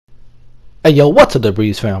Hey yo, what's up, the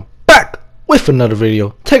Breeze fam? Back with another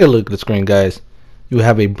video. Take a look at the screen, guys. You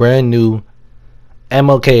have a brand new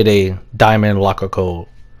MLK Day Diamond Locker Code.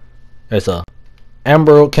 It's a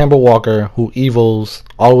Amber Kemba Walker who evos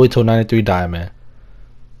all the way to a 93 Diamond.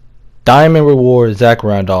 Diamond reward Zach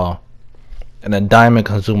Randolph. And a Diamond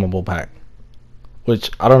consumable pack. Which,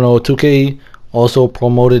 I don't know, 2K also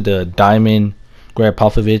promoted the Diamond Greg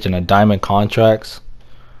Popovich and the Diamond contracts.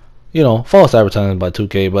 You know, false advertising by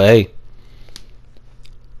 2K, but hey.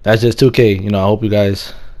 That's just 2K. You know, I hope you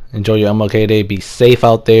guys enjoy your MLK Day. Be safe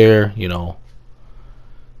out there. You know,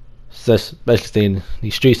 especially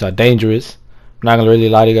these streets are dangerous. I'm not gonna really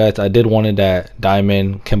lie to you guys. I did wanted that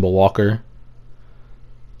Diamond Kemba Walker.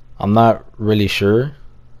 I'm not really sure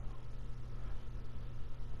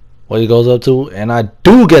what he goes up to, and I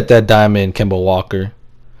do get that Diamond Kemba Walker.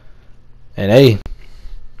 And hey,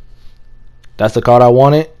 that's the card I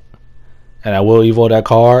wanted. And I will evo that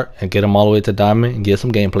card and get them all the way to Diamond and get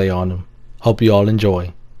some gameplay on them. Hope you all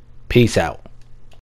enjoy. Peace out.